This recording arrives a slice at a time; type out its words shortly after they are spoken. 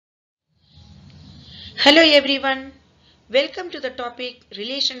Hello everyone, welcome to the topic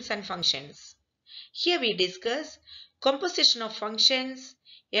Relations and Functions. Here we discuss composition of functions,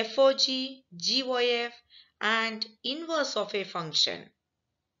 FOG, GOF and inverse of a function.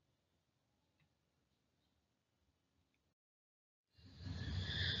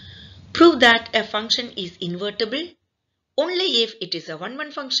 Prove that a function is invertible only if it is a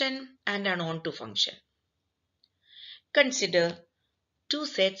one-one function and an onto function. Consider two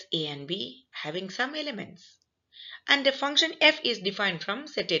sets A and B having some elements, and a function f is defined from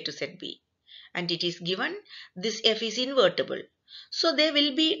set A to set B, and it is given this f is invertible. So there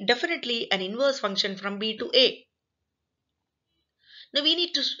will be definitely an inverse function from B to A. Now we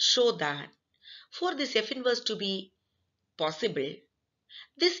need to show that for this f inverse to be possible,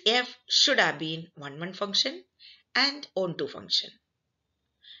 this f should have been one function and onto function.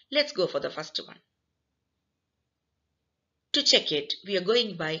 Let's go for the first one. To check it, we are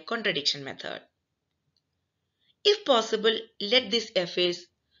going by contradiction method. If possible, let this f is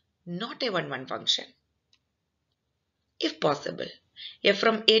not a one function. If possible, f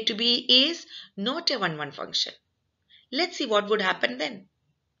from A to B is not a one function. Let's see what would happen then.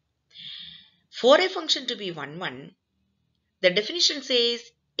 For a function to be 1, the definition says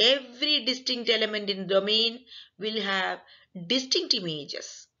every distinct element in the domain will have distinct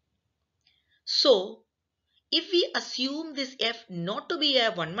images. So, if we assume this f not to be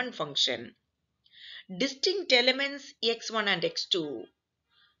a one function, distinct elements x1 and x2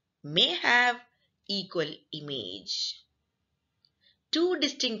 may have equal image. Two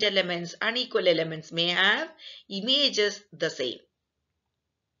distinct elements, unequal elements may have images the same.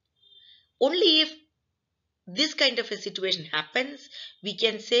 Only if this kind of a situation happens, we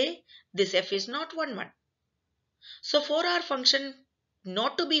can say this f is not 1. So for our function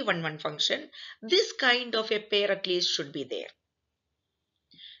not to be one function, this kind of a pair at least should be there.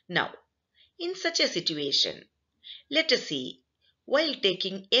 Now, in such a situation, let us see, while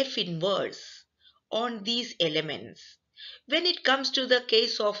taking f inverse on these elements, when it comes to the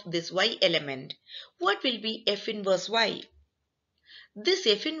case of this y element, what will be f inverse y? This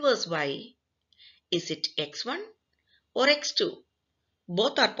f inverse y, is it x1 or x2?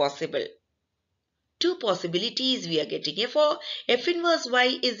 Both are possible. Two possibilities we are getting. For f inverse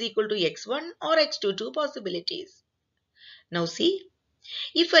y is equal to x1 or x2, two possibilities. Now see,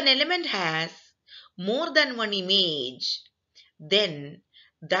 if an element has more than one image, then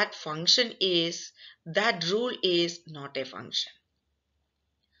that rule is not a function.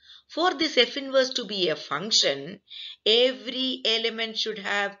 For this f inverse to be a function, every element should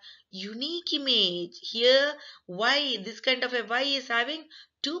have unique image. Here, y, this kind of a y is having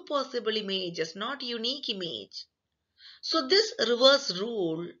two possible images, not unique image. So this reverse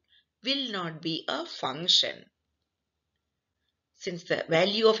rule will not be a function. Since the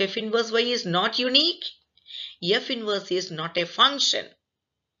value of f inverse y is not unique, f inverse is not a function.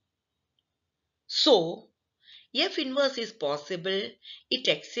 So, f inverse is possible. It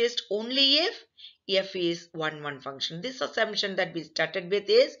exists only if f is one function. This assumption that we started with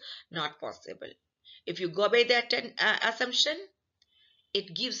is not possible. If you go by that assumption,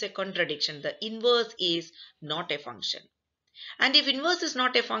 it gives a contradiction. The inverse is not a function. And if inverse is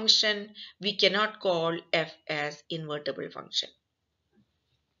not a function, we cannot call f as invertible function.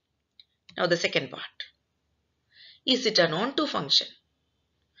 Now the second part. Is it an onto function?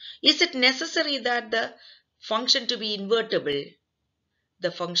 Is it necessary that the function to be invertible,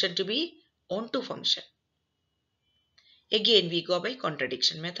 the function to be onto function? Again, we go by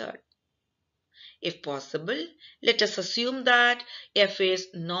contradiction method. If possible, let us assume that f is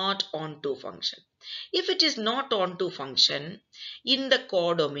not onto function. If it is not onto function, in the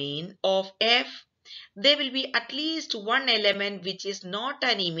codomain of f, there will be at least one element which is not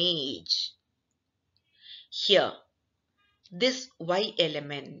an image. Here, this y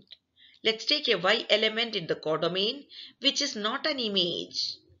element. Let's take a y element in the codomain which is not an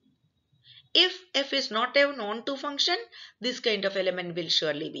image. If f is not an onto function, this kind of element will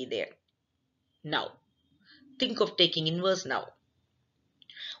surely be there. Now, think of taking inverse now.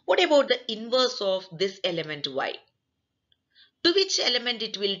 What about the inverse of this element y? To which element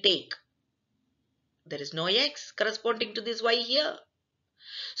it will take? There is no x corresponding to this y here.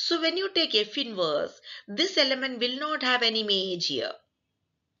 So when you take f inverse, this element will not have an image here.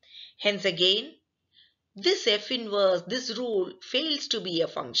 Hence again, this f inverse, this rule fails to be a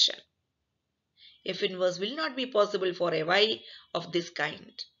function. F inverse will not be possible for a y of this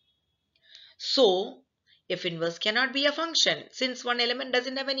kind. So, f inverse cannot be a function since one element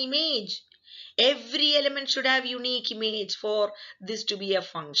doesn't have an image. Every element should have unique image for this to be a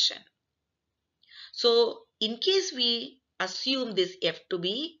function. So, in case we assume this f to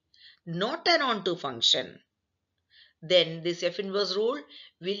be not an onto function, then this F inverse rule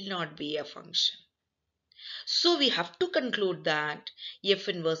will not be a function. So we have to conclude that F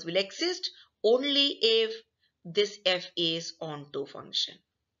inverse will exist only if this F is onto function.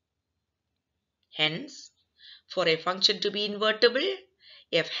 Hence, for a function to be invertible,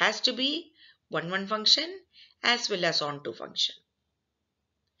 F has to be 1-1 function as well as onto function.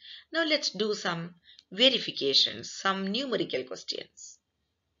 Now let's do some verifications, some numerical questions.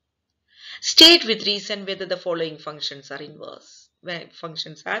 State with reason whether the following functions are inverse, where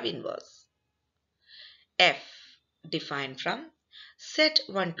functions have inverse. F defined from set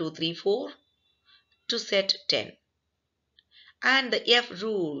 1, 2, 3, 4 to set 10. And the F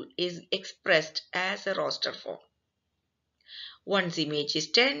rule is expressed as a roster form. 1's image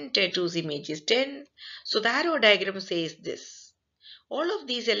is 10, 2's image is 10. So the arrow diagram says this. All of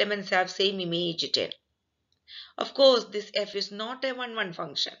these elements have same image 10. Of course, this F is not a 1-1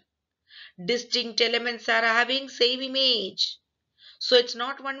 function. Distinct elements are having same image. So it's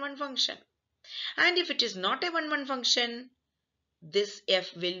not 1-1 function. And if it is not a 1-1 function, this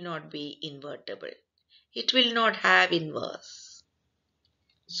F will not be invertible. It will not have inverse.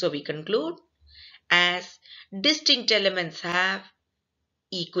 So we conclude, as distinct elements have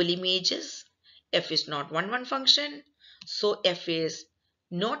equal images, F is not 1-1 function. So F is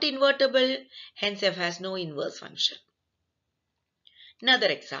not invertible. Hence F has no inverse function. Another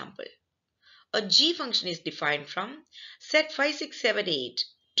example. A G function is defined from set 5, 6, 7, 8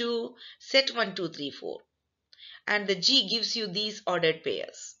 to set 1, 2, 3, 4. And the G gives you these ordered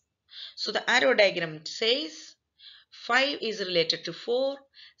pairs. So the arrow diagram says 5 is related to 4,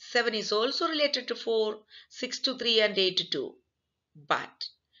 7 is also related to 4, 6 to 3 and 8 to 2. But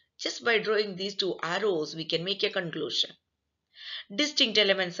just by drawing these two arrows, we can make a conclusion. Distinct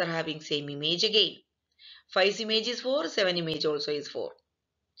elements are having same image again. 5's image is 4, 7 image also is 4.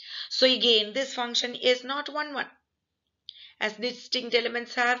 So again, this function is not 1-1. As distinct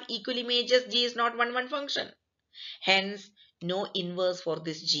elements have equal images, G is not 1-1 function. Hence, no inverse for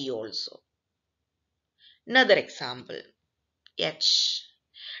this G also. Another example. H.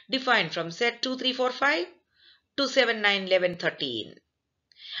 Defined from set 2, 3, 4, 5 to 7, 9, 11, 13.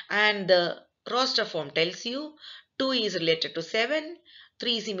 And the roster form tells you 2 is related to 7,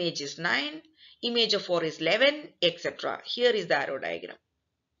 3's image is 9, image of 4 is 11, etc. Here is the arrow diagram.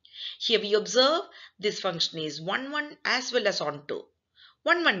 Here we observe this function is 1-1 as well as onto.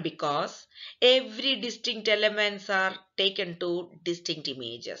 1-1 because every distinct elements are taken to distinct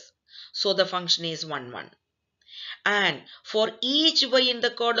images. So the function is 1-1. And for each y in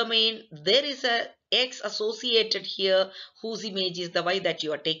the codomain, there is a x associated here whose image is the y that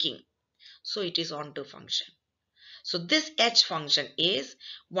you are taking. So it is onto function. So this h function is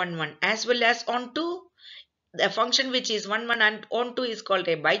 1-1 as well as onto. The function which is 1-1 and onto is called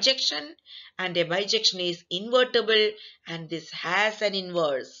a bijection, and a bijection is invertible, and this has an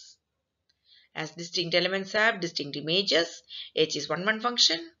inverse. As distinct elements have distinct images, h is 1-1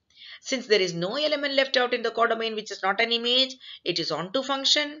 function. Since there is no element left out in the codomain which is not an image, it is onto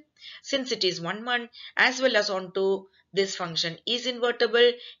function. Since it is 1-1 as well as onto, this function is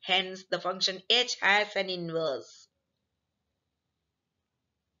invertible. Hence, the function h has an inverse.